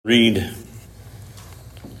Read.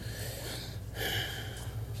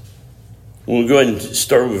 We'll go ahead and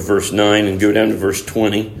start with verse 9 and go down to verse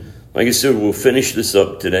 20. Like I said, we'll finish this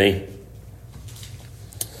up today.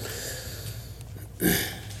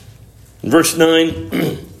 Verse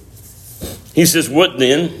 9, he says, "What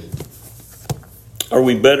then? Are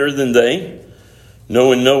we better than they?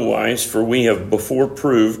 No, in no wise, for we have before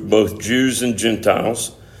proved, both Jews and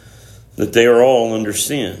Gentiles, that they are all under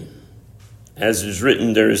sin. As is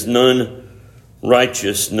written, there is none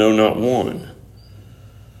righteous, no, not one.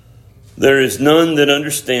 There is none that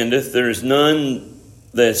understandeth, there is none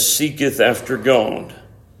that seeketh after God.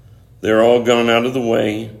 They are all gone out of the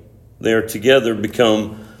way, they are together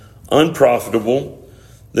become unprofitable.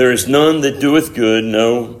 There is none that doeth good,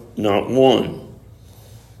 no, not one.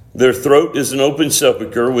 Their throat is an open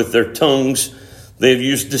sepulchre, with their tongues they have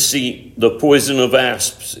used deceit. The poison of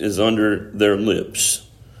asps is under their lips,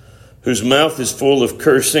 whose mouth is full of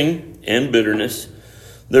cursing and bitterness.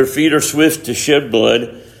 Their feet are swift to shed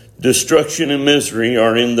blood. Destruction and misery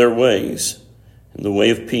are in their ways, and the way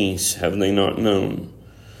of peace have they not known.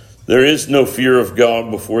 There is no fear of God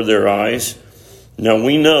before their eyes. Now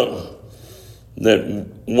we know that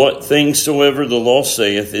what things soever the law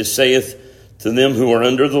saith, it saith to them who are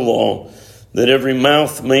under the law, that every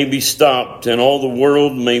mouth may be stopped, and all the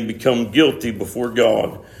world may become guilty before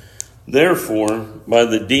God. Therefore, by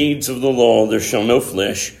the deeds of the law there shall no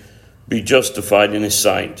flesh be justified in his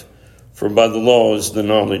sight, for by the law is the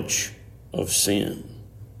knowledge of sin."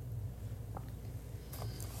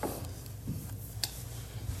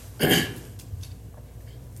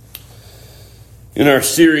 In our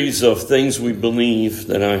series of things we believe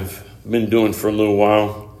that I've been doing for a little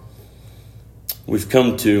while, we've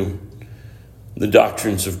come to the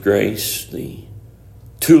doctrines of grace, the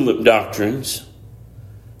tulip doctrines,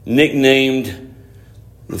 nicknamed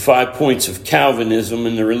the 5 points of Calvinism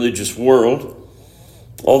in the religious world.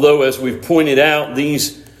 Although, as we've pointed out,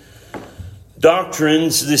 these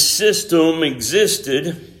doctrines, this system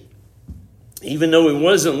existed, even though it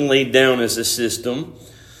wasn't laid down as a system.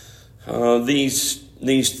 These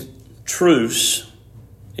truths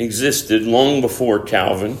existed long before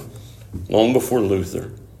Calvin, long before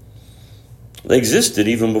Luther. They existed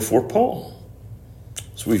even before Paul.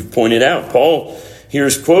 As we've pointed out, Paul here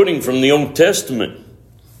is quoting from the Old Testament.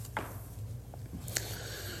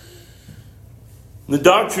 The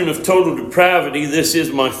doctrine of total depravity, this is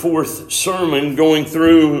my fourth sermon going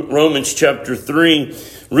through Romans chapter 3,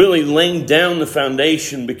 really laying down the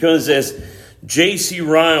foundation, because as J.C.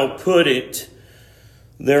 Ryle put it,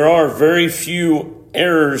 there are very few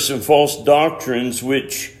errors and false doctrines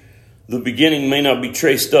which the beginning may not be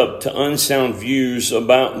traced up to unsound views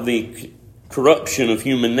about the corruption of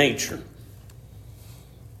human nature.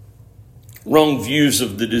 Wrong views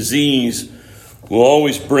of the disease will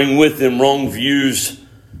always bring with them wrong views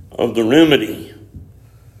of the remedy.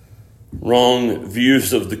 Wrong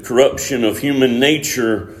views of the corruption of human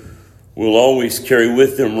nature will always carry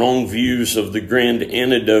with them wrong views of the grand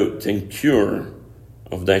antidote and cure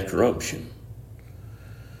of that corruption.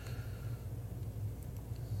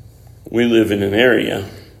 We live in an area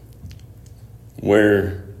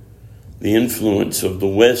where the influence of the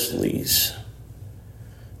Wesleys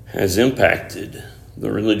has impacted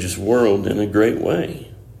the religious world in a great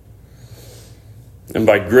way. And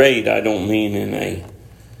by great, I don't mean in a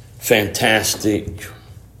fantastic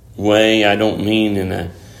way. I don't mean in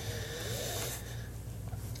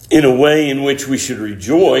a way in which we should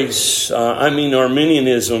rejoice. I mean,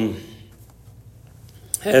 Arminianism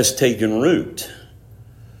has taken root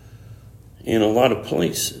in a lot of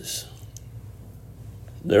places.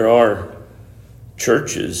 There are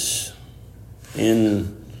churches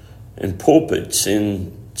and pulpits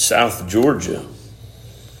in South Georgia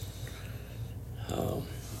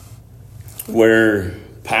where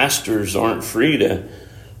pastors aren't free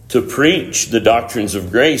to preach the doctrines of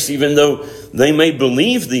grace. Even though they may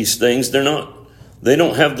believe these things, they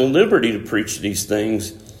don't have the liberty to preach these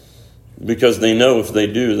things, because they know if they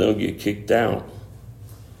do, they'll get kicked out.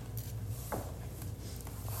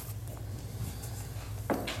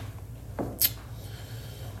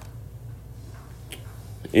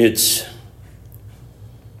 It's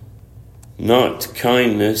not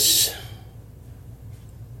kindness,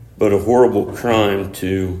 but a horrible crime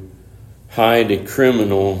to hide a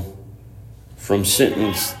criminal from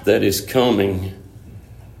sentence that is coming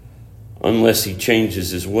unless he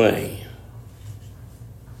changes his way.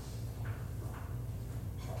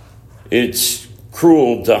 It's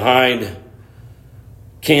cruel to hide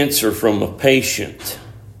cancer from a patient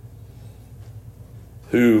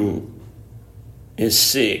who is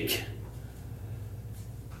sick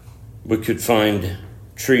but could find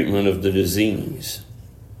treatment of the disease.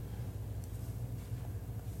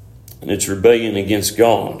 And it's rebellion against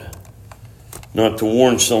God not to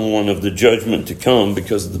warn someone of the judgment to come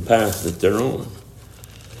because of the path that they're on.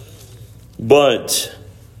 But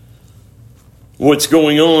what's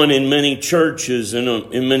going on in many churches and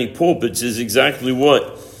in many pulpits is exactly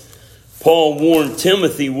what Paul warned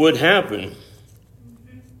Timothy would happen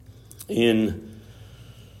in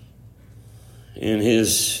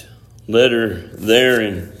his letter there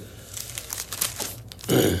in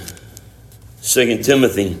 2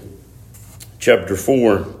 Timothy chapter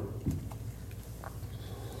 4.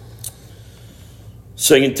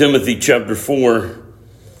 2 Timothy chapter 4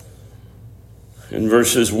 in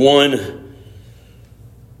verses 1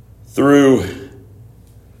 through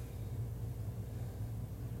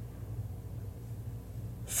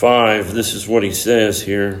 5. This is what he says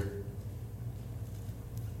here.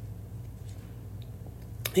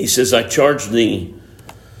 He says, I charge thee,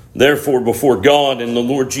 therefore, before God and the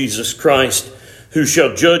Lord Jesus Christ, who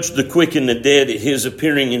shall judge the quick and the dead at his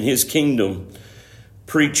appearing in his kingdom,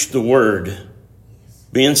 preach the word.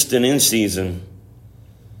 Be instant in season,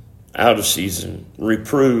 out of season.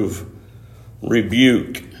 Reprove,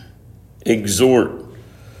 rebuke, exhort,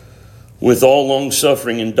 with all long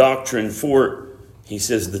suffering and doctrine. For, he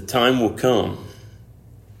says, the time will come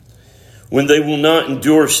when they will not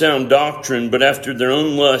endure sound doctrine, but after their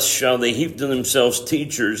own lust shall they heap to themselves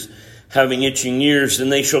teachers, having itching ears, and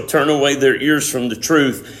they shall turn away their ears from the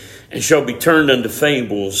truth, and shall be turned unto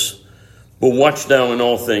fables. But watch thou in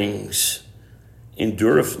all things,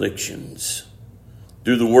 endure afflictions,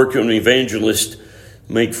 do the work of an evangelist,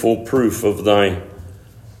 make full proof of thy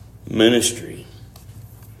ministry.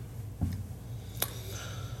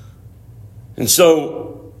 And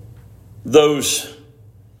so, those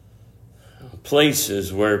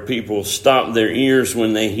places where people stop their ears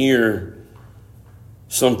when they hear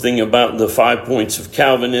something about the 5 points of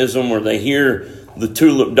Calvinism, or they hear the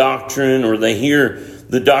tulip doctrine, or they hear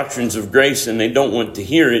the doctrines of grace and they don't want to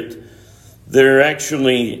hear it, they're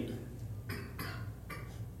actually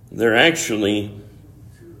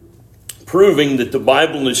proving that the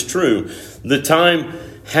Bible is true. The time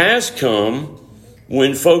has come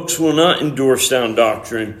when folks will not endure sound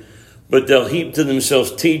doctrine, but they'll heap to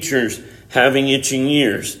themselves teachers having itching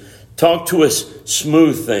ears. Talk to us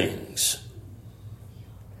smooth things.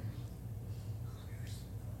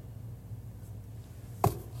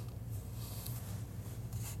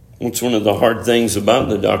 What's one of the hard things about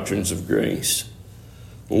the doctrines of grace?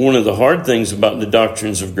 Well, one of the hard things about the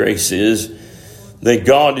doctrines of grace is that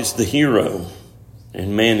God is the hero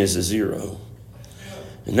and man is a zero.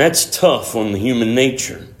 And that's tough on the human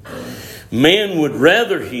nature. Man would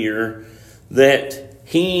rather hear that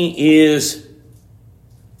he is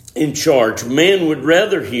in charge. Man would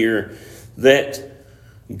rather hear that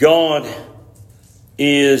God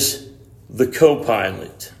is the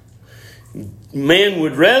co-pilot. Man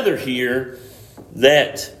would rather hear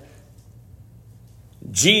that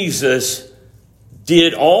Jesus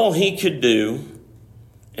did all he could do,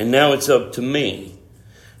 and now it's up to me.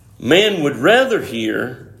 Man would rather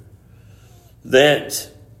hear that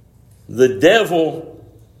the devil,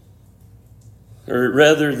 or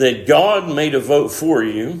rather that God made a vote for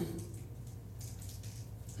you,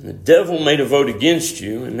 and the devil made a vote against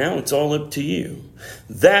you, and now it's all up to you.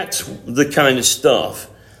 That's the kind of stuff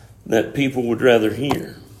that people would rather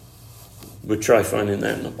hear. But try finding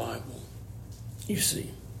that in the Bible. You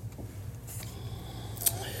see.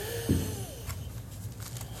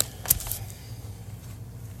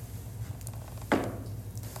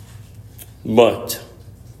 But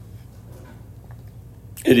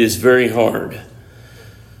it is very hard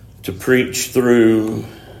to preach through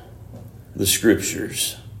the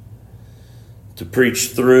scriptures, to preach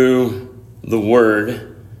through the word,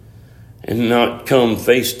 and not come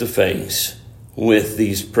face to face with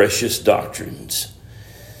these precious doctrines.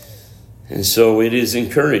 And so it is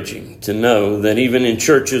encouraging to know that even in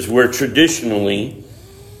churches where traditionally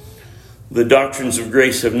the doctrines of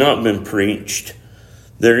grace have not been preached,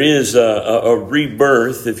 there is a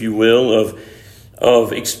rebirth, if you will,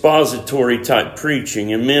 of expository type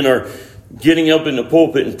preaching. And men are getting up in the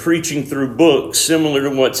pulpit and preaching through books similar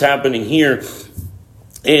to what's happening here.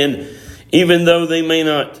 And even though they may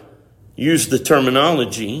not use the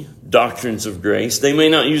terminology, doctrines of grace, they may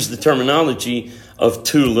not use the terminology of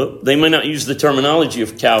tulip, they may not use the terminology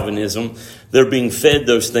of Calvinism, they're being fed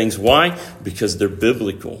those things. Why? Because they're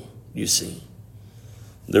biblical, you see.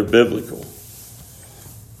 They're biblical.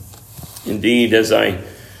 Indeed, as I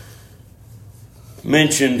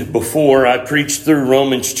mentioned before, I preached through the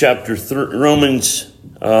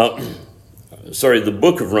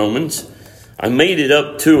book of Romans. I made it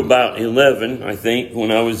up to about 11, I think,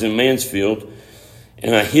 when I was in Mansfield,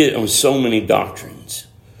 and I hit on so many doctrines.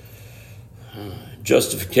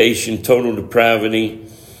 Justification, total depravity,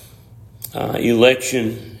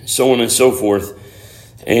 election, so on and so forth.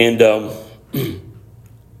 And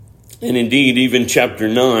indeed, even chapter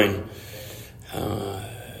 9,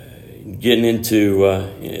 getting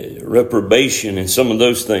into reprobation and some of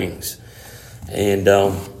those things. And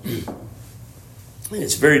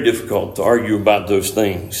it's very difficult to argue about those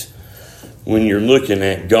things when you're looking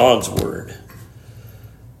at God's Word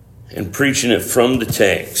and preaching it from the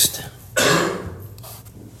text.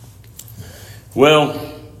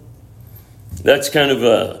 Well, that's kind of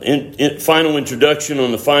a final introduction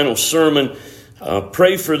on the final sermon.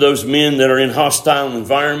 Pray for those men that are in hostile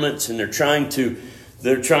environments and they're trying to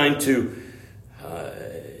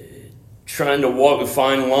walk a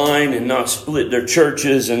fine line and not split their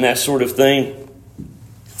churches and that sort of thing.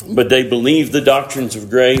 But they believe the doctrines of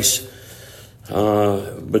grace.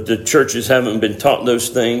 But the churches haven't been taught those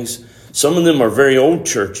things. Some of them are very old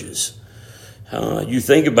churches. You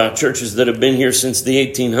think about churches that have been here since the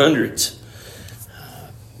 1800s.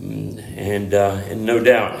 And no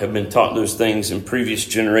doubt have been taught those things in previous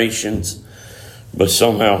generations. But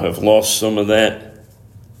somehow have lost some of that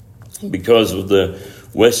because of the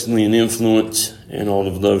Wesleyan influence and all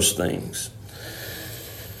of those things.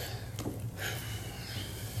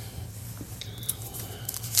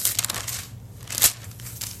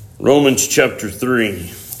 Romans chapter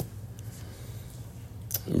 3,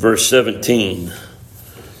 verse 17.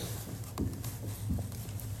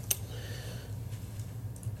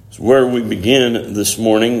 It's where we begin this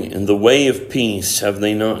morning. In the way of peace have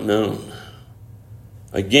they not known.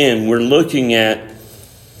 Again, we're looking at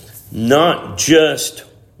not just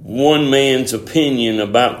one man's opinion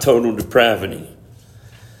about total depravity.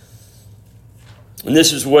 And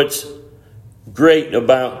this is what's great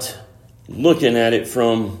about looking at it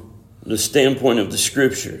from the standpoint of the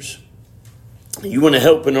Scriptures. You want to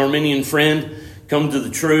help an Arminian friend come to the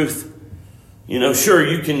truth? Sure,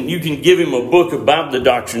 you can give him a book about the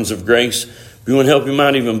doctrines of grace. If you want to help him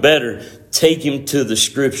out even better, take him to the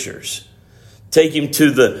Scriptures. Take him to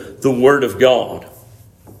the Word of God.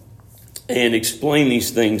 And explain these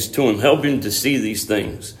things to him. Help him to see these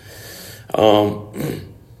things.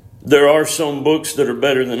 There are some books that are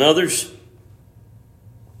better than others.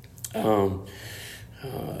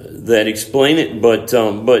 That explain it, but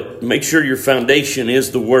make sure your foundation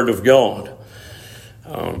is the Word of God.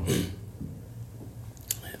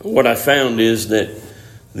 What I found is that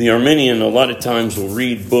the Arminian a lot of times will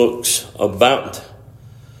read books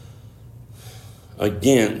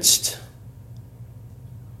against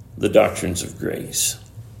the doctrines of grace.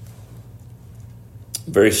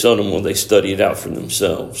 Very seldom will they study it out for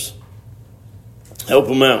themselves. Help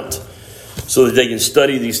them out so that they can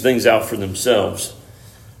study these things out for themselves.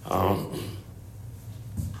 And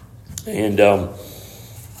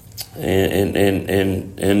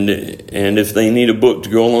if they need a book to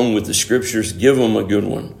go along with the Scriptures, give them a good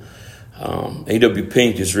one. A.W.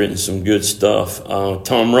 Pink has written some good stuff.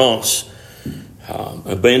 Tom Ross,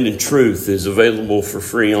 Abandoned Truth, is available for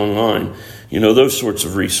free online. Those sorts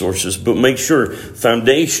of resources. But make sure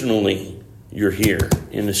foundationally you're here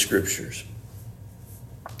in the Scriptures.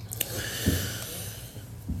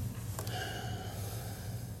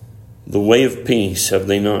 The way of peace have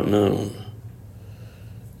they not known.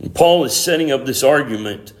 And Paul is setting up this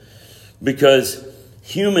argument because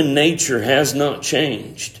human nature has not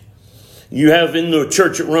changed. You have in the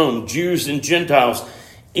church at Rome, Jews and Gentiles.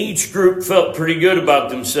 Each group felt pretty good about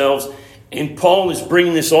themselves. And Paul is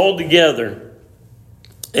bringing this all together.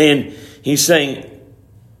 And he's saying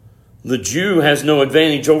the Jew has no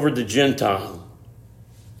advantage over the Gentile.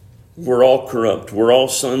 We're all corrupt. We're all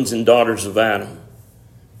sons and daughters of Adam.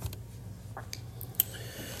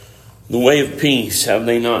 The way of peace have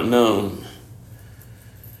they not known.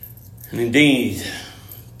 And indeed,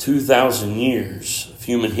 2,000 years of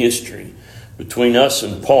human history between us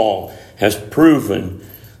and Paul has proven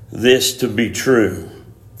this to be true.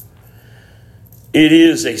 It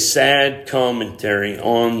is a sad commentary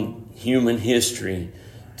on human history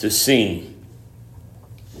to see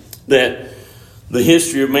that the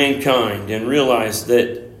history of mankind and realize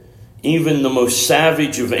that even the most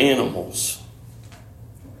savage of animals,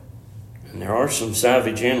 and there are some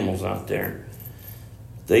savage animals out there,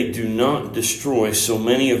 they do not destroy so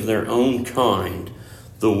many of their own kind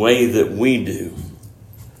the way that we do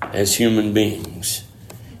as human beings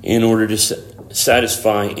in order to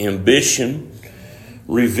satisfy ambition,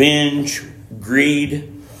 revenge, greed.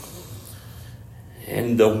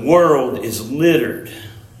 And the world is littered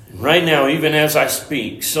and Right now, even as I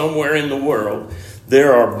speak, somewhere in the world,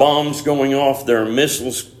 there are bombs going off, there are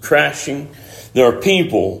missiles crashing, there are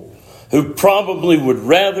people who probably would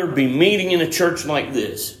rather be meeting in a church like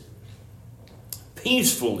this,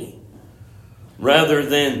 peacefully, rather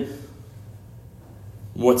than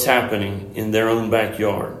what's happening in their own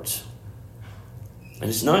backyards. And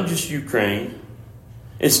it's not just Ukraine,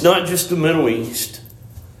 it's not just the Middle East,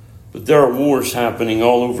 but there are wars happening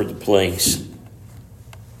all over the place.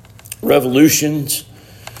 Revolutions,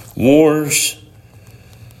 wars,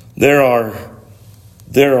 there are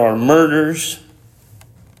murders,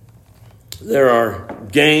 there are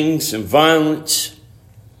gangs and violence.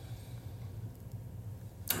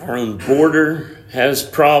 Our own border has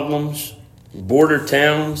problems, border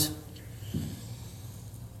towns.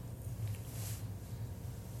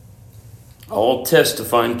 All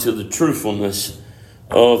testifying to the truthfulness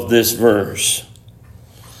of this verse.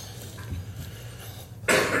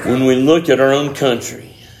 When we look at our own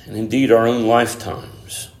country, and indeed our own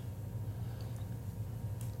lifetimes,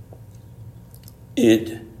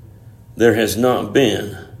 there has not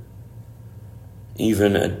been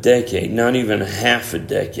even a decade, not even a half a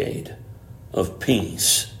decade of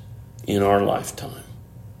peace in our lifetime.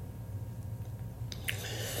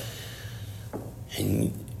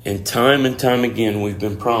 And time again we've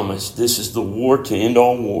been promised this is the war to end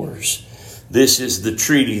all wars. This is the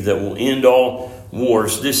treaty that will end all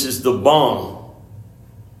wars. This is the bomb.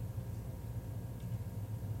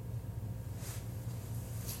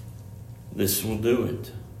 This will do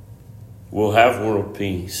it. We'll have world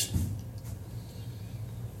peace.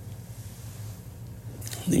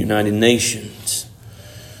 The United Nations,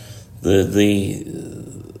 the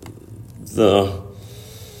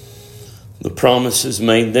promises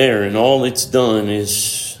made there, and all it's done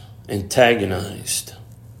is antagonized.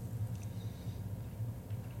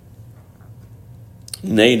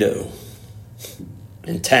 NATO,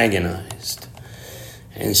 antagonized,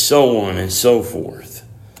 and so on and so forth.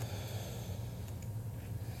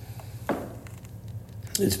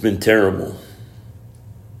 It's been terrible.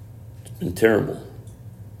 It's been terrible.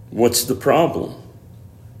 What's the problem?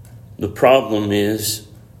 The problem is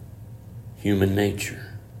human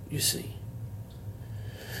nature, you see.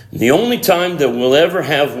 The only time that we'll ever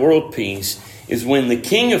have world peace is when the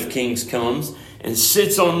King of Kings comes and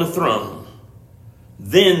sits on the throne.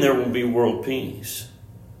 Then there will be world peace.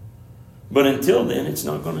 But until then, it's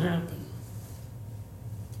not going to happen.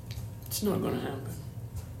 It's not going to happen.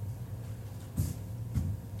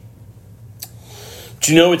 But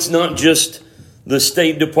you know, it's not just the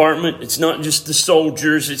State Department. It's not just the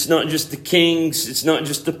soldiers. It's not just the kings. It's not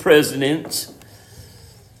just the presidents.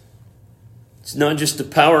 It's not just the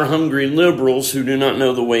power-hungry liberals who do not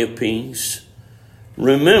know the way of peace.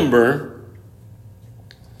 Remember,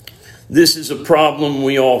 this is a problem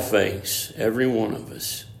we all face, every one of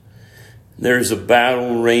us. There's a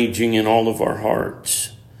battle raging in all of our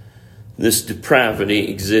hearts. This depravity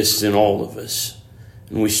exists in all of us,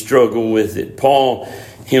 and we struggle with it. Paul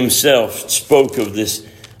himself spoke of this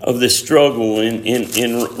struggle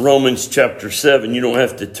in Romans chapter 7. You don't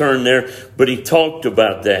have to turn there, but he talked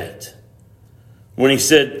about that. When he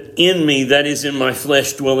said, "In me, that is in my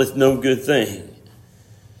flesh, dwelleth no good thing."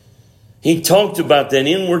 He talked about that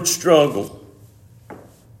inward struggle.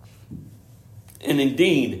 And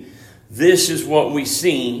indeed, this is what we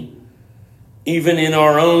see even in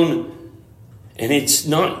our own, and it's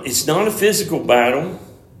not a physical battle,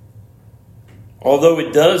 although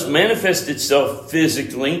it does manifest itself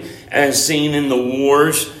physically as seen in the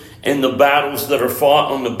wars and the battles that are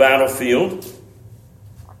fought on the battlefield.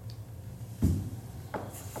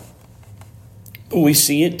 But we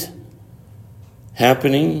see it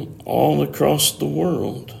happening all across the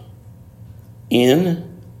world,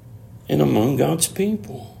 in and among God's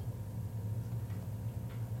people.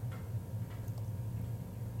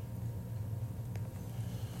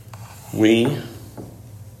 We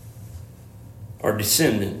are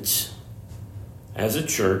descendants. As a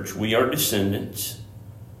church, we are descendants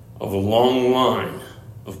of a long line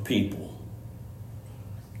of people,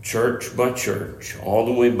 church by church, all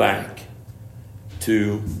the way back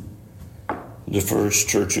to the first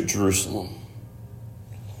church at Jerusalem.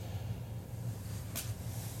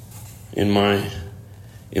 In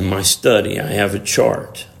my study, I have a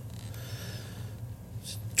chart.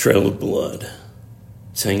 Trail of blood.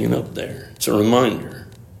 It's hanging up there. It's a reminder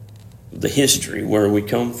of the history, where we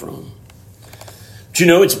come from. But you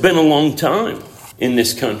know, it's been a long time in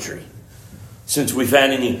this country since we've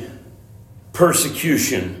had any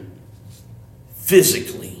persecution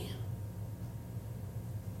physically.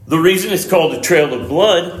 The reason it's called a trail of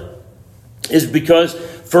blood is because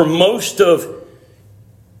for most of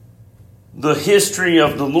the history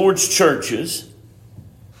of the Lord's churches,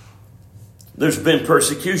 there's been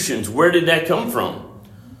persecutions. Where did that come from?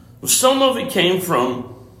 Well, some of it came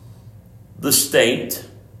from the state.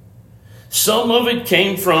 Some of it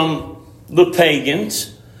came from the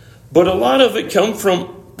pagans. But a lot of it come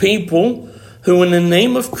from people who, in the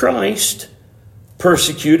name of Christ,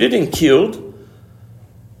 persecuted and killed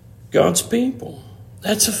God's people.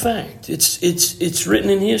 That's a fact. It's written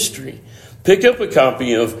in history. Pick up a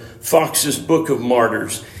copy of Fox's Book of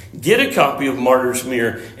Martyrs. Get a copy of Martyr's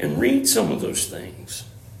Mirror and read some of those things.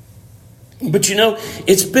 But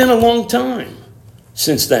it's been a long time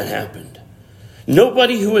since that happened.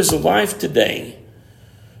 Nobody who is alive today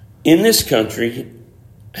in this country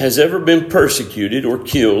has ever been persecuted or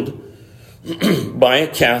killed by a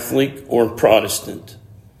Catholic or Protestant.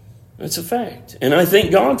 That's a fact. And I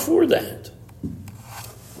thank God for that.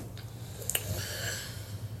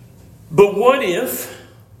 But what if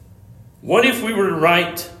we were to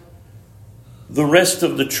write the rest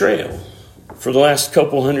of the trail for the last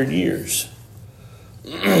couple hundred years?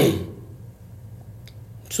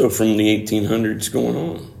 So from the 1800s going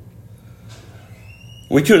on.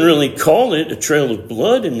 We couldn't really call it a trail of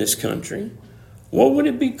blood in this country. What would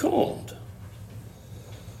it be called?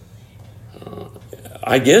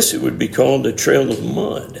 I guess it would be called a trail of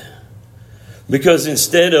mud. Because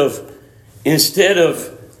instead of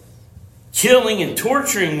killing and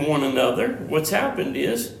torturing one another, what's happened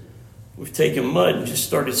is we've taken mud and just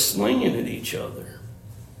started slinging at each other.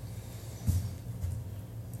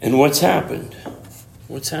 And what's happened?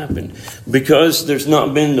 What's happened? Because there's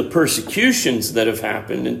not been the persecutions that have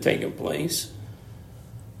happened and taken place,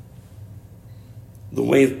 the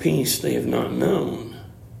way of peace they have not known.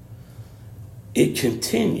 It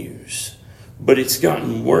continues, but it's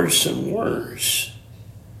gotten worse and worse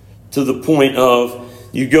to the point of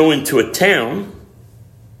you go into a town,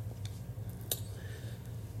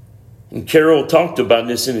 and Carroll talked about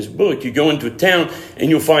this in his book. You go into a town and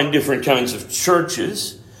you'll find different kinds of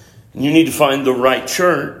churches, and you need to find the right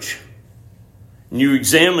church. And you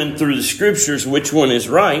examine through the scriptures which one is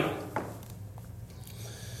right.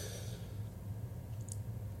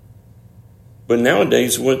 But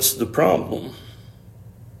nowadays, what's the problem?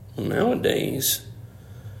 Well, nowadays,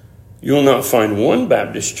 you'll not find one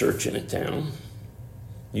Baptist church in a town.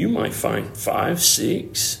 You might find 5,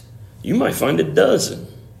 6. You might find a dozen.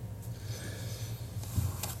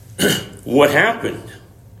 What happened?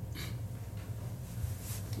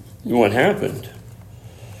 What happened?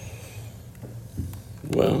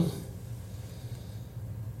 Well,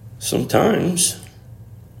 sometimes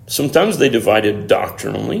they divided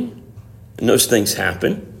doctrinally, and those things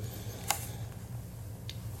happen.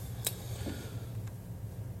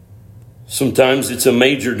 Sometimes it's a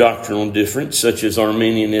major doctrinal difference, such as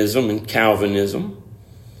Arminianism and Calvinism.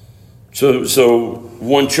 So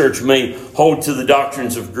one church may hold to the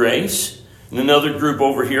doctrines of grace, and another group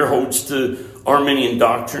over here holds to Arminian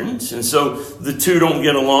doctrines. And so the two don't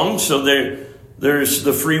get along. So there's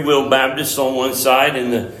the Free Will Baptists on one side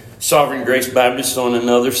and the Sovereign Grace Baptists on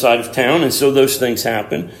another side of town. And so those things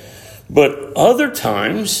happen. But other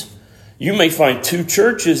times, you may find two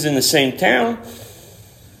churches in the same town,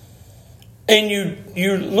 and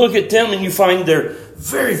you look at them and you find they're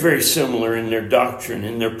very, very similar in their doctrine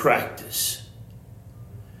and their practice.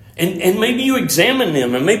 And maybe you examine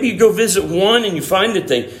them, and maybe you go visit one and you find that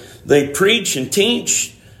they preach and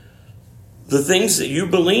teach the things that you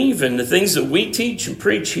believe and the things that we teach and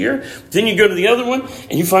preach here. Then you go to the other one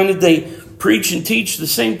and you find that they preach and teach the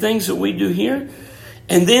same things that we do here.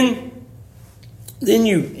 And then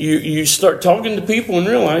you start talking to people and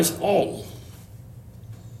realize,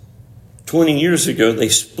 20 years ago they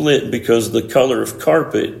split because of the color of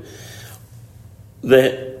carpet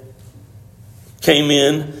that came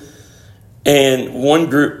in, and one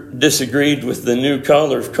group disagreed with the new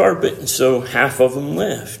color of carpet, and so half of them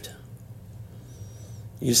left.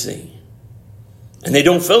 You see. And they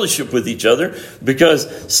don't fellowship with each other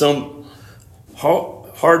because some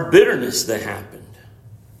hard bitterness that happened.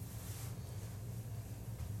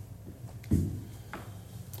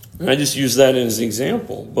 And I just use that as an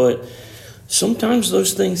example, but sometimes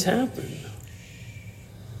those things happen.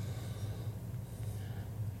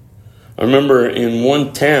 I remember in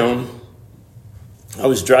one town I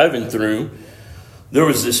was driving through, there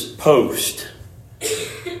was this post,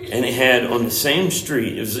 and it had on the same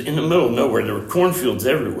street, it was in the middle of nowhere, there were cornfields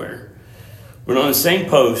everywhere, but on the same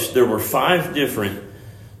post there were 5 different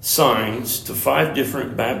signs to 5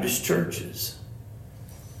 different Baptist churches.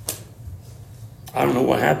 I don't know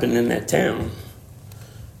what happened in that town,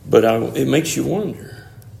 but it makes you wonder.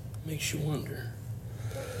 It makes you wonder.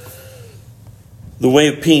 The way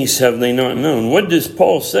of peace have they not known. What does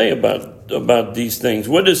Paul say about these things?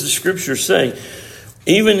 What does the scripture say?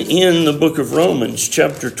 Even in the book of Romans,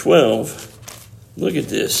 chapter 12, look at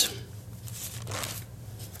this.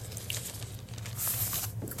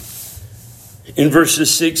 In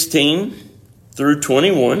verses 16 through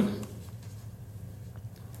 21,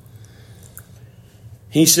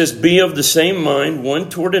 he says, "Be of the same mind one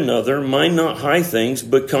toward another, mind not high things,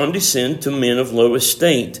 but condescend to men of low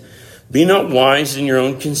estate. Be not wise in your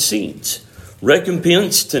own conceits.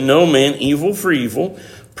 Recompense to no man evil for evil.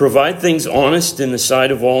 Provide things honest in the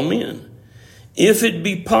sight of all men. If it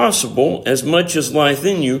be possible, as much as lieth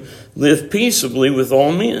in you, live peaceably with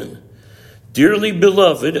all men. Dearly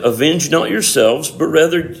beloved, avenge not yourselves, but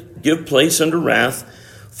rather give place unto wrath.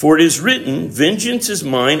 For it is written, Vengeance is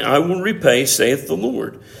mine, I will repay, saith the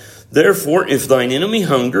Lord. Therefore, if thine enemy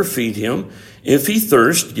hunger, feed him. If he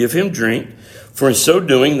thirst, give him drink. For in so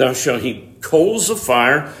doing thou shalt heap coals of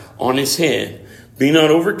fire on his head. Be not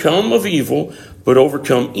overcome of evil, but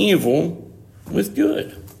overcome evil with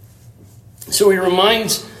good." So he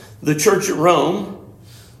reminds the church at Rome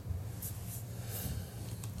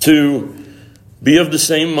to be of the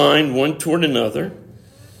same mind one toward another,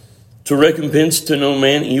 to recompense to no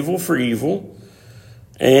man evil for evil,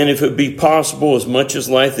 and if it be possible, as much as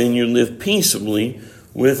lieth in you, live peaceably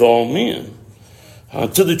with all men.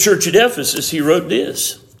 To the church at Ephesus, he wrote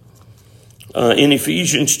this in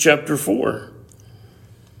Ephesians chapter 4.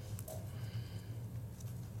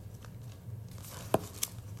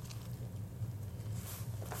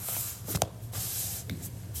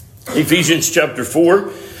 Ephesians chapter 4,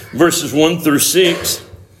 verses 1 through 6.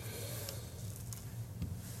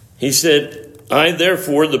 He said, "I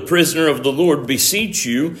therefore, the prisoner of the Lord, beseech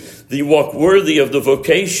you, that you walk worthy of the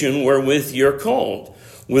vocation wherewith ye are called,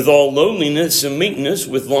 with all lowliness and meekness,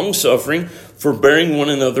 with longsuffering, forbearing one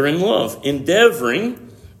another in love, endeavoring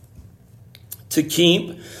to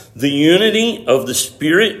keep the unity of the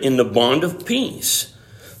Spirit in the bond of peace.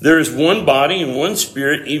 There is one body and one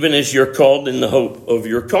Spirit, even as you're called in the hope of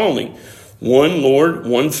your calling. One Lord,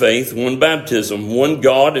 one faith, one baptism, one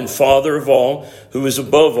God and Father of all, who is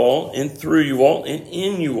above all, and through you all, and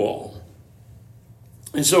in you all."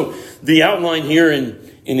 And so the outline here in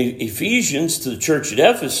Ephesians to the church at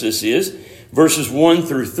Ephesus is, verses 1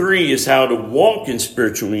 through 3 is how to walk in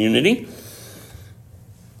spiritual unity.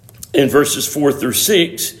 And verses 4 through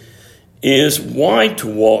 6 is why to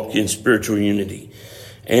walk in spiritual unity.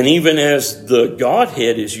 And even as the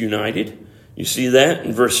Godhead is united, you see that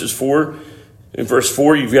in verses 4. In verse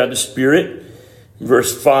 4, you've got the Spirit. In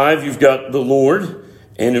verse 5, you've got the Lord.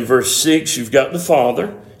 And in verse 6, you've got the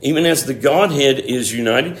Father. Even as the Godhead is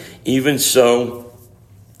united, even so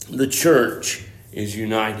the church is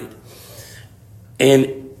united.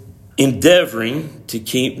 And endeavoring to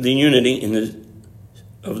keep the unity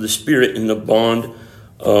of the Spirit in the bond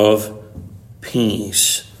of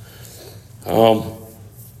peace.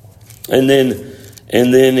 And then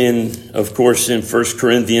of course, in 1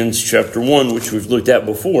 Corinthians chapter 1, which we've looked at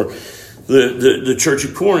before, the church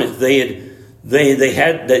of Corinth, they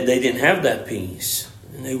didn't have that peace,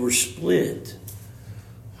 and they were split.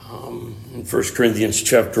 In 1 Corinthians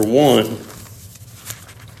chapter 1,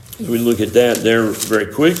 we look at that there very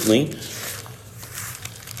quickly.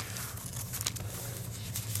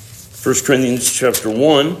 1 Corinthians chapter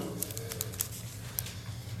 1.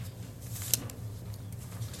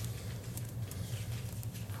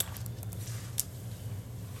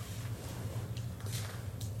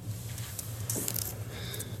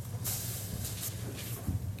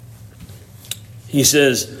 He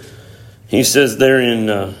says there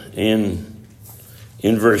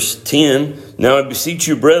in verse 10, "Now I beseech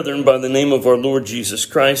you, brethren, by the name of our Lord Jesus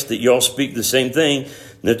Christ, that ye all speak the same thing,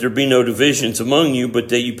 that there be no divisions among you, but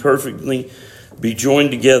that ye perfectly be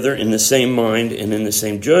joined together in the same mind and in the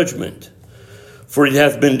same judgment. For it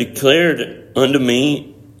hath been declared unto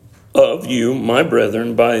me of you, my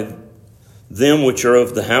brethren, by them which are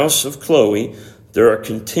of the house of Chloe, there are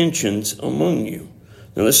contentions among you.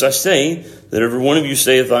 Now this I say, that every one of you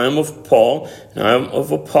saith, I am of Paul, and I am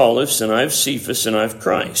of Apollos, and I have Cephas, and I have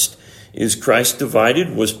Christ. Is Christ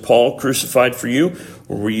divided? Was Paul crucified for you,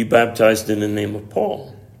 or were you baptized in the name of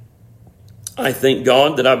Paul? I thank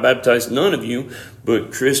God that I baptized none of you,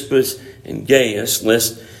 but Crispus and Gaius,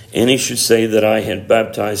 lest any should say that I had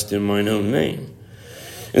baptized in mine own name."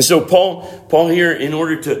 And so Paul here, in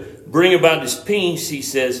order to bring about his peace, he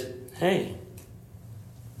says, hey,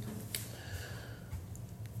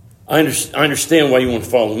 I understand why you want to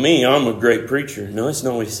follow me. I'm a great preacher. No, that's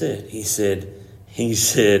not what he said. He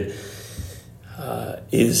said,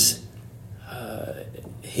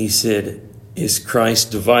 is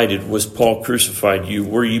Christ divided? Was Paul crucified you?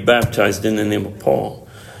 Were you baptized in the name of Paul?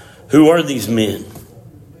 Who are these men?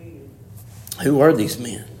 Who are these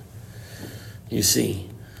men? You see,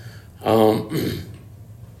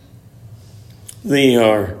 they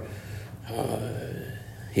are,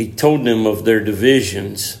 he told them of their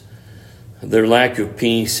divisions. Their lack of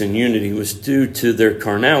peace and unity was due to their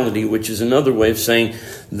carnality, which is another way of saying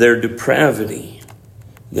their depravity.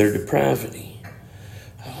 Their depravity.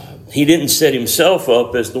 He didn't set himself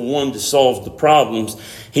up as the one to solve the problems.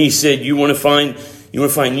 He said, you want to find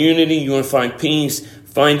unity, you want to find peace,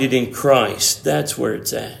 find it in Christ. That's where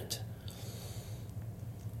it's at.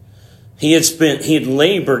 He had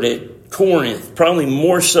labored at Corinth, probably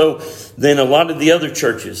more so than a lot of the other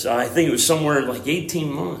churches. I think it was somewhere like 18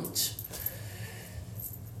 months.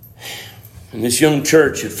 And this young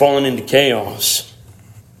church had fallen into chaos.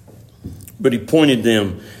 But he pointed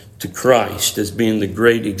them to Christ as being the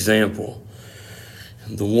great example.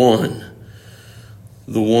 The one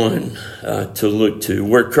to look to.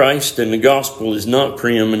 Where Christ and the gospel is not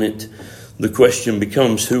preeminent, the question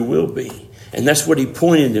becomes who will be. And that's what he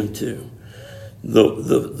pointed them to.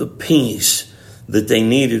 The peace that they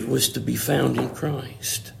needed was to be found in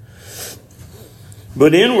Christ.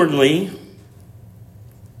 But inwardly,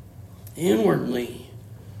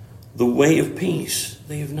 the way of peace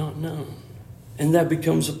they have not known. And that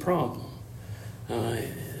becomes a problem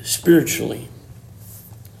spiritually.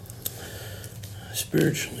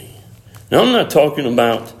 Now, I'm not talking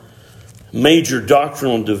about major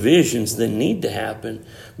doctrinal divisions that need to happen,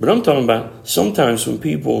 but I'm talking about sometimes when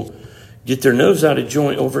people get their nose out of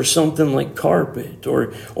joint over something like carpet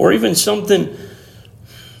or even something.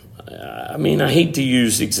 I mean, I hate to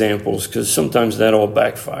use examples because sometimes that all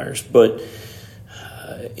backfires. But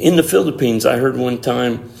in the Philippines, I heard one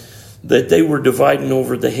time that they were dividing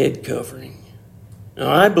over the head covering. Now,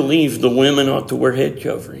 I believe the women ought to wear head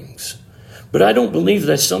coverings. But I don't believe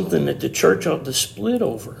that's something that the church ought to split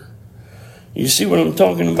over. You see what I'm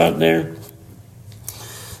talking about there?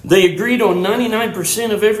 They agreed on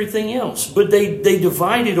 99% of everything else, but they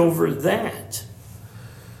divided over that.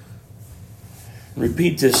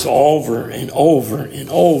 Repeat this over and over and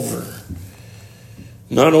over.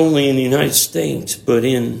 Not only in the United States, but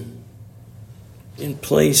in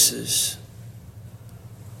places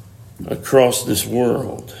across this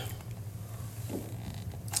world.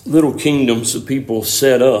 Little kingdoms of people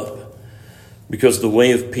set up because the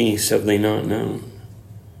way of peace have they not known.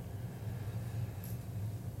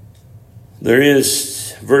 There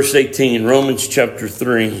is, verse 18, Romans chapter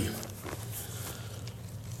 3.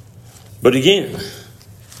 But again,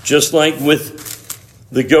 just like with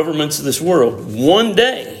the governments of this world, one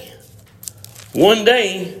day,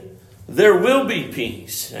 there will be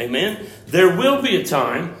peace. Amen? There will be a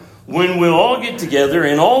time when we'll all get together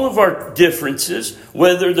and all of our differences,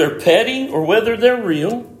 whether they're petty or whether they're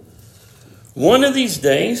real, one of these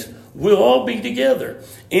days we'll all be together.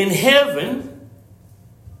 In heaven,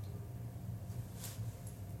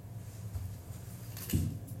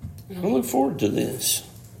 I look forward to this.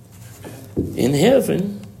 In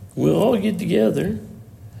heaven, we'll all get together.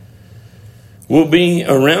 We'll be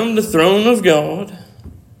around the throne of God.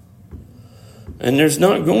 And there's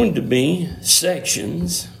not going to be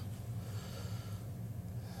sections.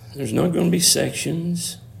 There's not going to be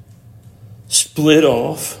sections split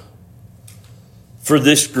off for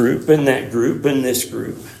this group and that group and this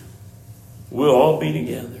group. We'll all be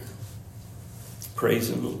together,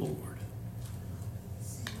 praising the Lord.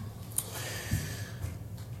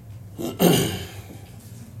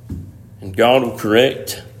 And God will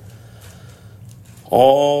correct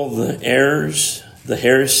all the errors, the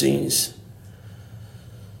heresies,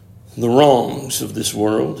 the wrongs of this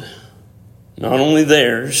world. Not only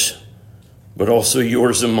theirs, but also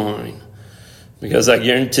yours and mine. Because I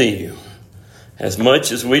guarantee you, as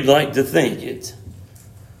much as we'd like to think it,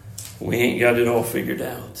 we ain't got it all figured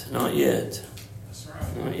out. Not yet. That's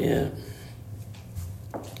right. Not yet.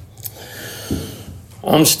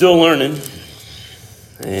 I'm still learning.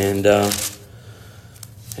 And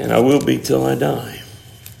I will be till I die.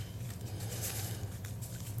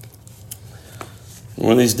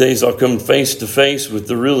 One of these days I'll come face to face with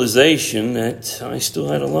the realization that I still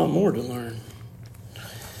had a lot more to learn.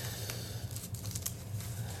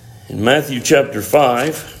 In Matthew chapter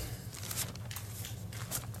 5,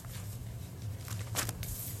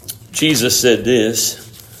 Jesus said this,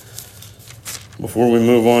 before we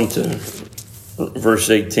move on to verse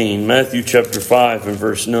 18. Matthew chapter 5 and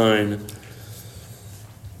verse 9.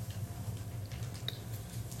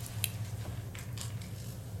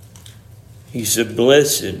 He said,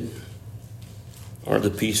 "Blessed are the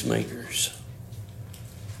peacemakers,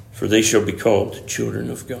 for they shall be called the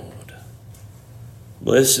children of God.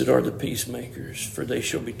 Blessed are the peacemakers, for they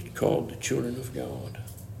shall be called the children of God.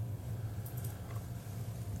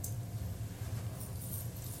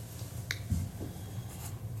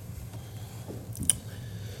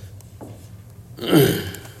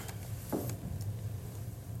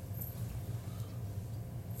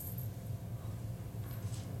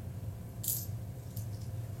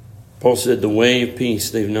 Paul said, the way of peace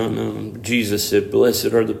they've not known. Jesus said,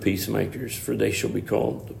 blessed are the peacemakers, for they shall be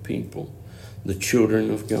called the people, the children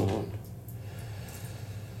of God.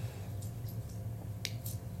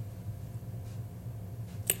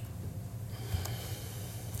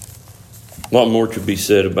 A lot more could be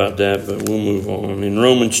said about that, but we'll move on. In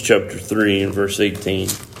Romans chapter 3 and verse 18.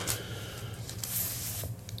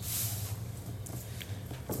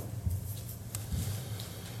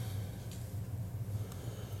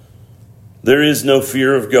 There is no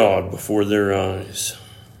fear of God before their eyes.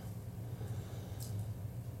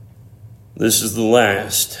 This is the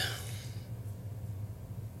last.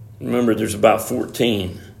 Remember, there's about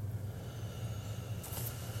 14.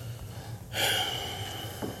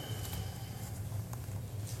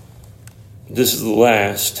 This is the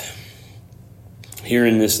last here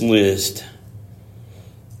in this list.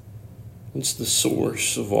 It's the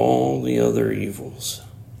source of all the other evils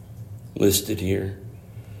listed here.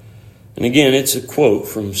 And again, it's a quote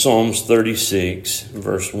from Psalms 36,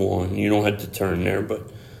 verse 1. You don't have to turn there,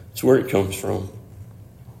 but it's where it comes from.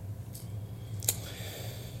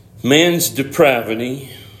 Man's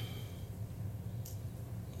depravity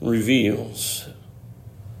reveals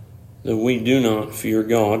that we do not fear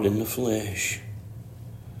God in the flesh.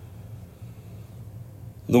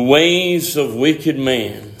 The ways of wicked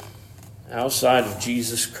man outside of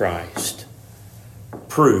Jesus Christ,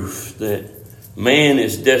 proof that man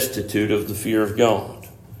is destitute of the fear of God.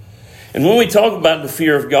 And when we talk about the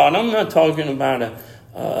fear of God, I'm not talking about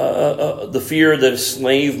the fear that a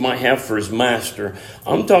slave might have for his master.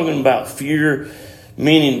 I'm talking about fear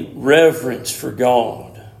meaning reverence for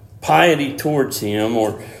God, piety towards him,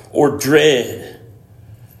 or dread.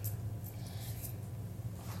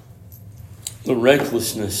 The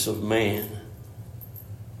recklessness of man,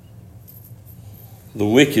 the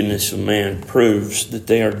wickedness of man proves that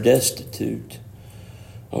they are destitute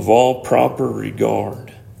of all proper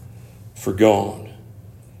regard for God.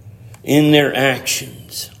 In their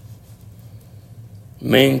actions,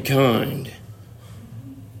 mankind,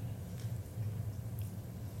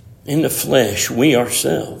 in the flesh, we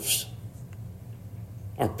ourselves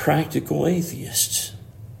are practical atheists.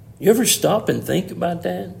 You ever stop and think about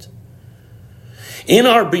that? In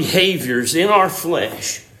our behaviors, in our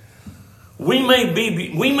flesh, we may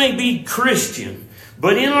be Christian,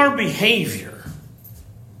 but in our behavior,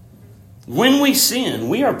 when we sin,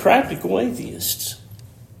 we are practical atheists.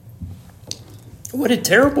 What a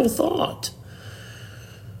terrible thought.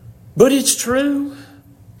 But it's true.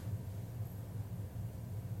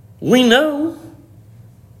 We know.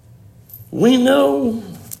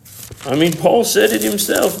 I mean, Paul said it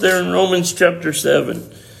himself there in Romans chapter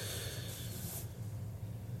 7.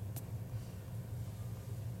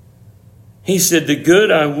 He said, the good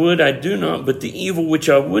I would, I do not, but the evil which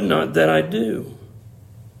I would not, that I do.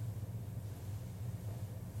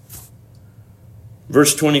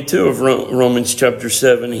 Verse 22 of Romans chapter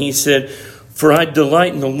 7, he said, for I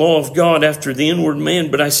delight in the law of God after the inward man,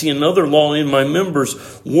 but I see another law in my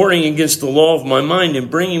members, warring against the law of my mind and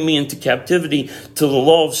bringing me into captivity to the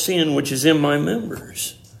law of sin which is in my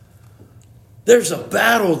members. There's a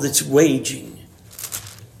battle that's waging.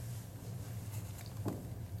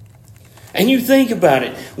 And you think about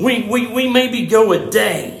it. We maybe go a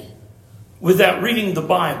day without reading the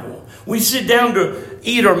Bible. We sit down to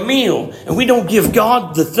eat our meal and we don't give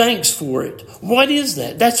God the thanks for it. What is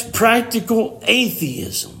that? That's practical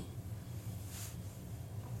atheism.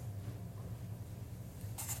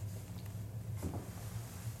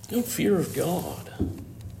 No fear of God.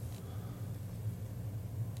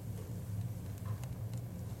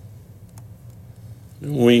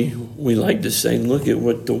 We like to say, look at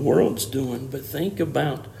what the world's doing, but think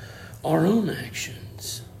about our own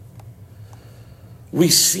actions. We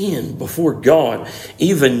sin before God,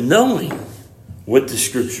 even knowing what the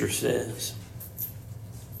Scripture says.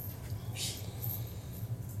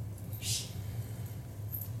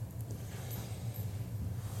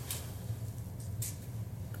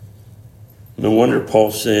 No wonder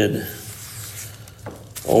Paul said,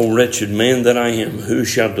 O wretched man that I am, who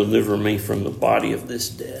shall deliver me from the body of this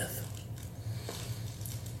death?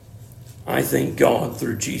 I thank God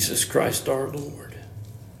through Jesus Christ our Lord.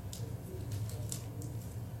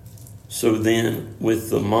 So then,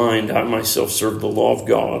 with the mind, I myself serve the law of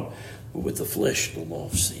God, but with the flesh, the law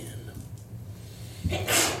of sin.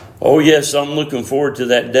 Oh yes, I'm looking forward to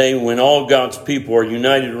that day when all God's people are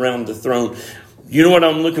united around the throne. You know what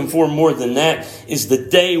I'm looking for more than that? Is the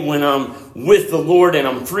day when I'm with the Lord and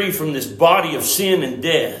I'm free from this body of sin and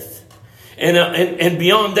death. And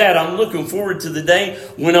beyond that, I'm looking forward to the day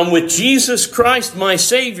when I'm with Jesus Christ, my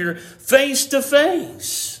Savior, face to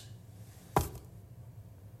face.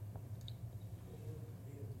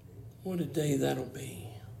 What a day that'll be.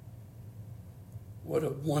 What a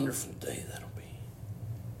wonderful day that'll be.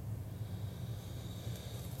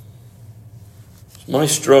 My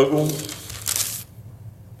struggle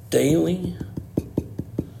daily,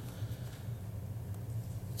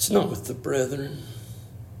 it's not with the brethren.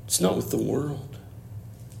 It's not with the world.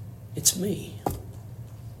 It's me.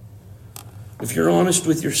 If you're honest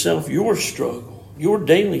with yourself, your struggle, your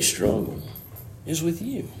daily struggle is with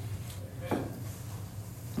you.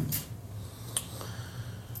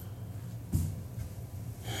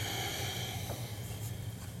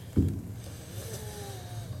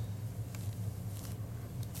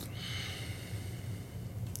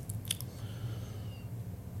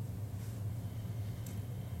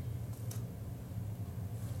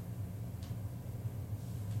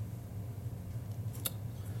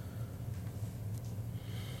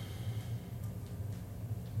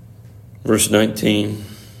 Verse 19.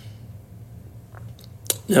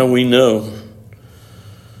 Now we know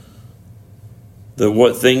that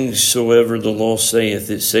what things soever the law saith,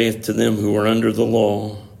 it saith to them who are under the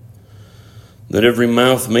law, that every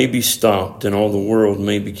mouth may be stopped and all the world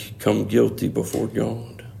may become guilty before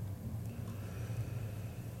God.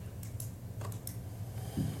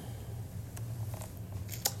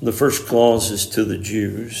 The first clause is to the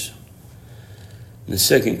Jews, and the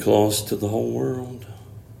second clause to the whole world.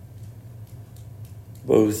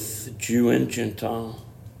 Both Jew and Gentile.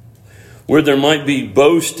 Where there might be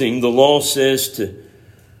boasting, the law says to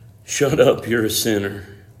shut up, you're a sinner.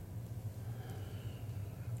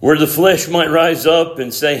 Where the flesh might rise up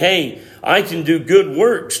and say, hey, I can do good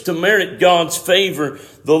works to merit God's favor,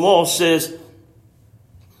 the law says,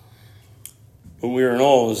 but we are in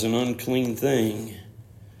all as an unclean thing.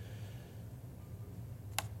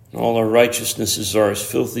 And all our righteousnesses are as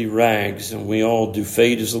filthy rags, and we all do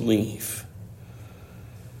fade as a leaf.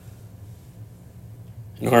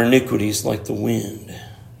 And our iniquities, like the wind,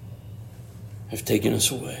 have taken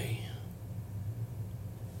us away.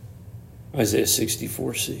 Isaiah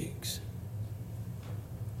 64:6.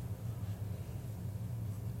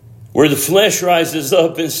 Where the flesh rises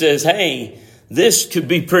up and says, hey, this could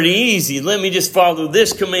be pretty easy. Let me just follow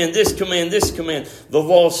this command, this command, this command. The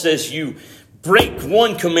law says you break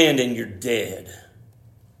one command and you're dead.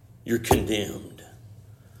 You're condemned.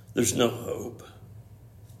 There's no hope.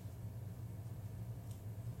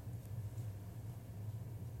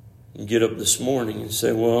 You get up this morning and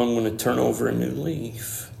say, well, I'm going to turn over a new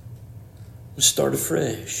leaf. I'm going to start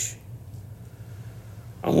afresh.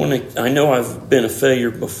 I know I've been a failure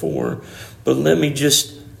before, but let me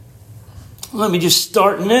just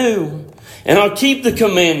start new. And I'll keep the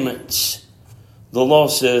commandments. The law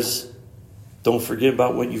says, don't forget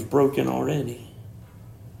about what you've broken already.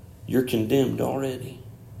 You're condemned already.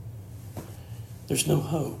 There's no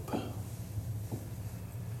hope.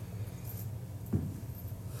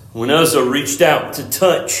 When Uzzah reached out to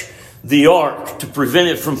touch the ark to prevent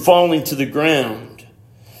it from falling to the ground,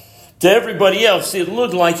 to everybody else, it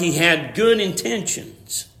looked like he had good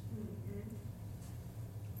intentions.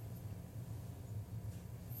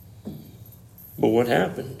 But what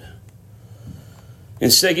happened? In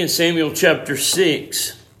 2 Samuel chapter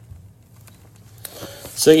 6,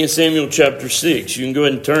 2 Samuel chapter 6, you can go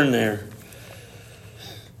ahead and turn there.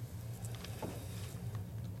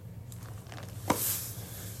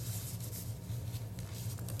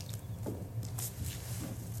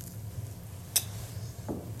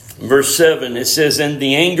 Verse 7, it says, and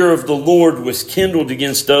the anger of the Lord was kindled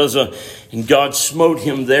against Uzzah, and God smote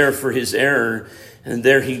him there for his error, and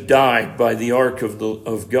there he died by the ark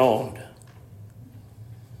of God.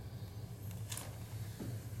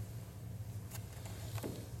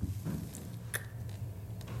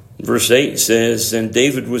 Verse 8 says, and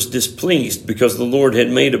David was displeased because the Lord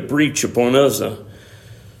had made a breach upon Uzzah.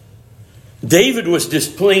 David was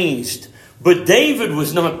displeased, but David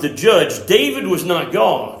was not the judge. David was not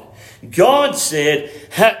God. God said,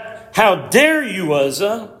 how dare you,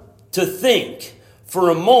 Uzzah, to think for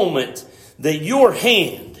a moment that your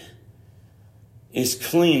hand is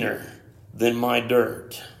cleaner than my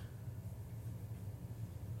dirt.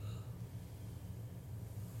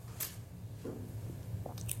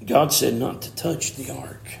 God said not to touch the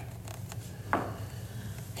ark.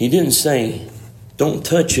 He didn't say, don't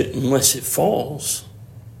touch it unless it falls.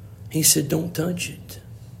 He said, don't touch it.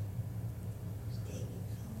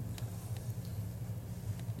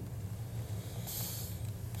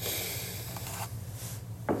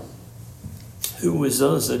 Who was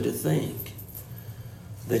Uzzah to think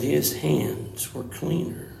that his hands were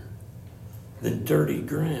cleaner than dirty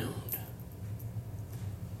ground?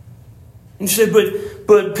 You say,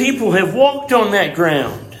 but people have walked on that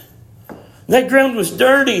ground. That ground was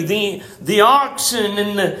dirty. The oxen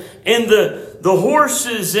and the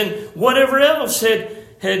horses and whatever else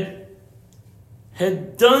had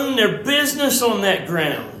done their business on that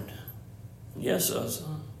ground. Yes,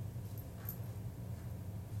 Uzzah.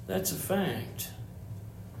 That's a fact.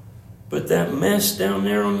 But that mess down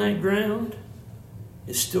there on that ground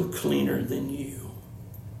is still cleaner than you.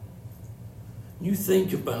 You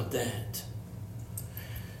think about that.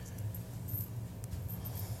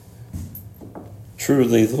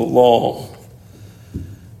 Truly, the law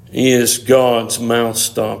is God's mouth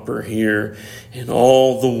stopper here, and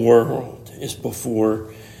all the world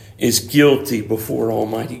is guilty before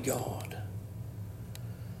Almighty God.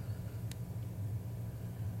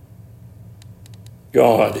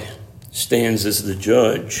 God stands as the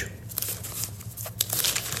judge.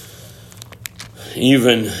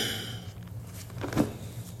 Even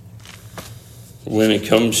when it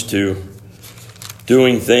comes to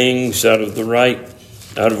doing things out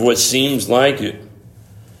of what seems like it,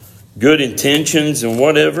 good intentions and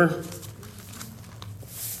whatever,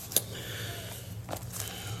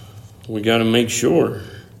 we got to make sure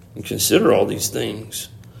and consider all these things.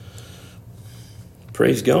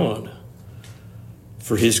 Praise God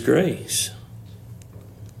for His grace.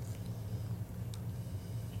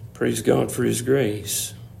 Praise God for His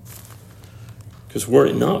grace. Because were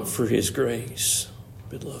it not for His grace,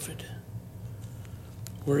 beloved,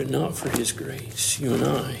 were it not for His grace, you and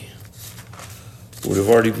I would have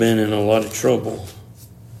already been in a lot of trouble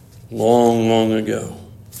long, long ago.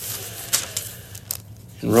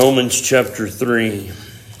 In Romans chapter 3,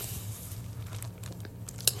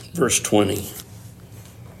 verse 20.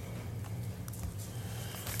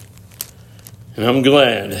 And I'm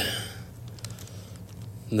glad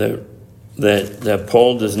that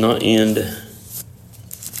Paul does not end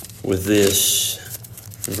with this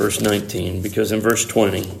in verse 19, because in verse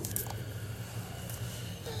 20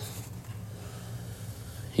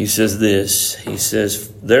 he says this. He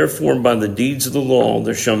says, therefore by the deeds of the law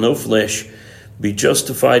there shall no flesh be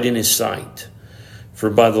justified in his sight,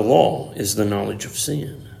 for by the law is the knowledge of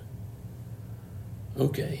sin.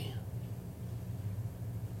 Okay.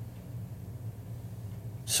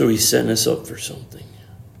 So He's setting us up for something.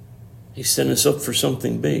 He's setting us up for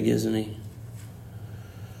something big, isn't He?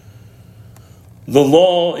 The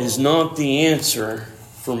law is not the answer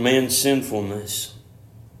for man's sinfulness.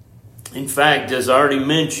 In fact, as I already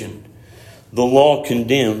mentioned, the law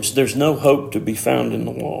condemns. There's no hope to be found in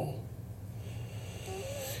the law.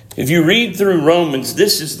 If you read through Romans,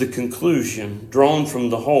 this is the conclusion drawn from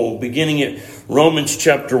the whole, beginning at Romans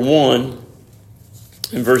chapter 1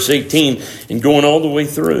 and verse 18 and going all the way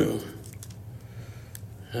through.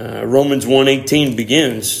 Romans 1:18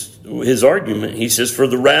 begins his argument. He says, for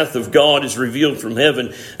the wrath of God is revealed from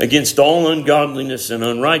heaven against all ungodliness and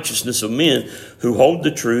unrighteousness of men who hold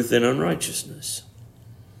the truth in unrighteousness.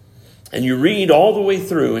 And you read all the way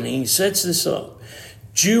through, and he sets this up.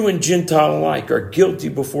 Jew and Gentile alike are guilty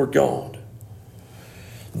before God.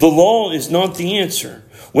 The law is not the answer.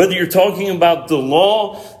 Whether you're talking about the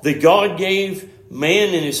law that God gave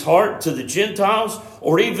man in his heart to the Gentiles,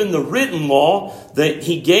 or even the written law that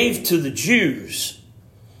He gave to the Jews,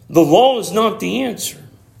 the law is not the answer.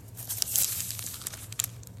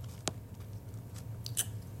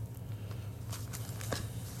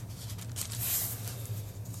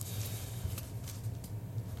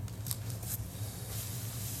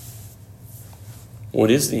 What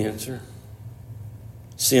is the answer?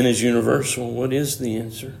 Sin is universal. What is the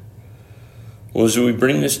answer? Well, as we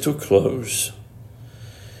bring this to a close,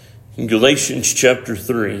 in Galatians chapter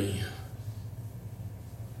 3,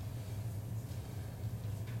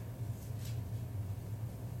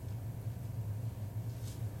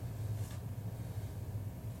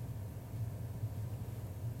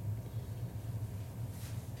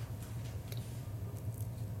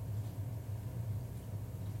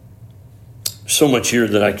 so much here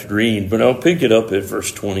that I could read, but I'll pick it up at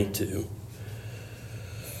verse 22.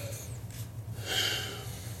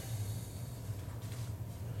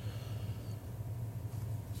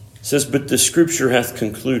 It says, but the scripture hath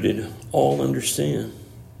concluded, all understand.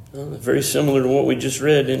 Very similar to what we just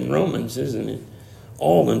read in Romans, isn't it?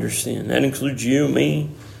 All understand. That includes you,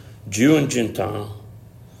 me, Jew and Gentile.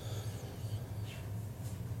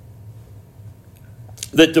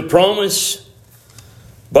 that the promise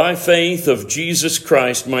by faith of Jesus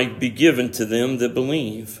Christ might be given to them that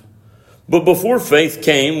believe. But before faith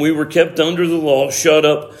came, we were kept under the law, shut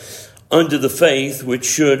up unto the faith which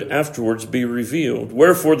should afterwards be revealed.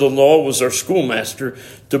 Wherefore the law was our schoolmaster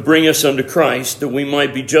to bring us unto Christ, that we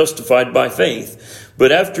might be justified by faith.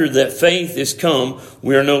 But after that faith is come,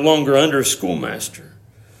 we are no longer under a schoolmaster.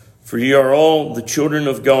 For ye are all the children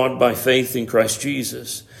of God by faith in Christ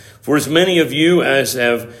Jesus. For as many of you as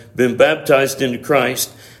have been baptized into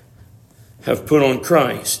Christ have put on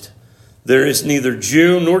Christ. There is neither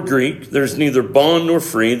Jew nor Greek, there is neither bond nor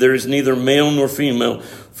free, there is neither male nor female,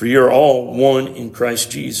 for ye are all one in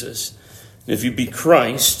Christ Jesus. And if you be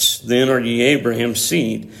Christ's, then are ye Abraham's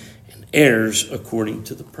seed, and heirs according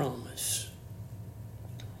to the promise.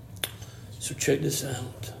 So check this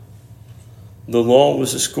out. The law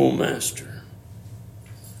was a schoolmaster.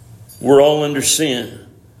 We're all under sin.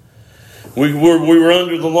 We were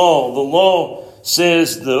under the law. The law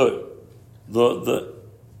says the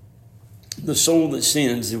soul that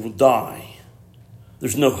sins, it will die.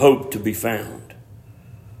 There's no hope to be found.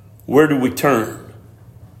 Where do we turn?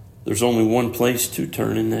 There's only one place to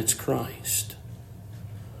turn, and that's Christ.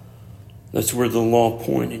 That's where the law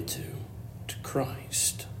pointed to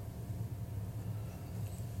Christ.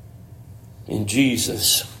 In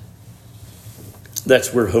Jesus,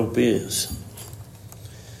 that's where hope is.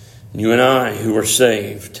 You and I who are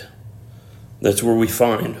saved, that's where we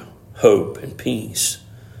find hope and peace.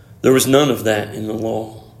 There was none of that in the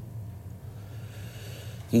law.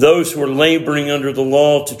 And those who are laboring under the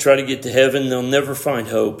law to try to get to heaven, they'll never find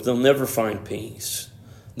hope. They'll never find peace.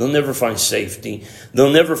 They'll never find safety.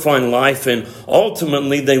 They'll never find life. And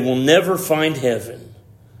ultimately, they will never find heaven.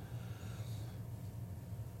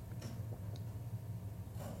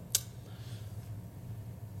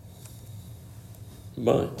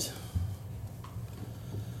 But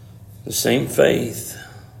the same faith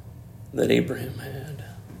that Abraham had,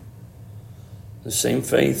 the same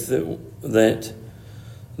faith that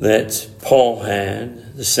Paul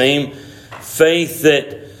had, the same faith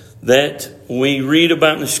that we read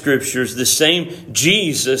about in the Scriptures, the same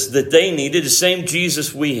Jesus that they needed, the same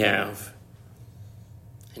Jesus we have,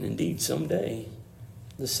 and indeed someday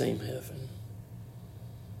the same heaven.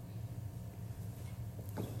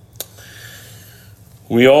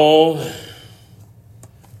 We all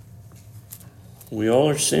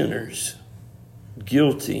are sinners,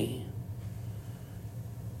 guilty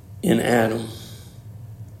in Adam,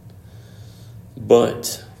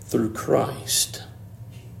 but through Christ,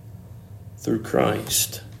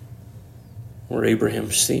 we're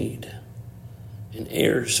Abraham's seed and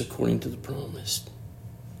heirs according to the promise.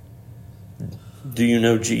 Do you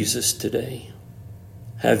know Jesus today?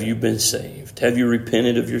 Have you been saved? Have you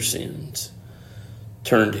repented of your sins?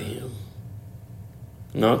 Turn to Him.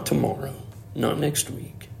 Not tomorrow, not next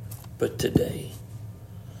week, but today.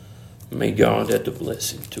 May God add a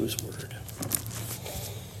blessing to His word.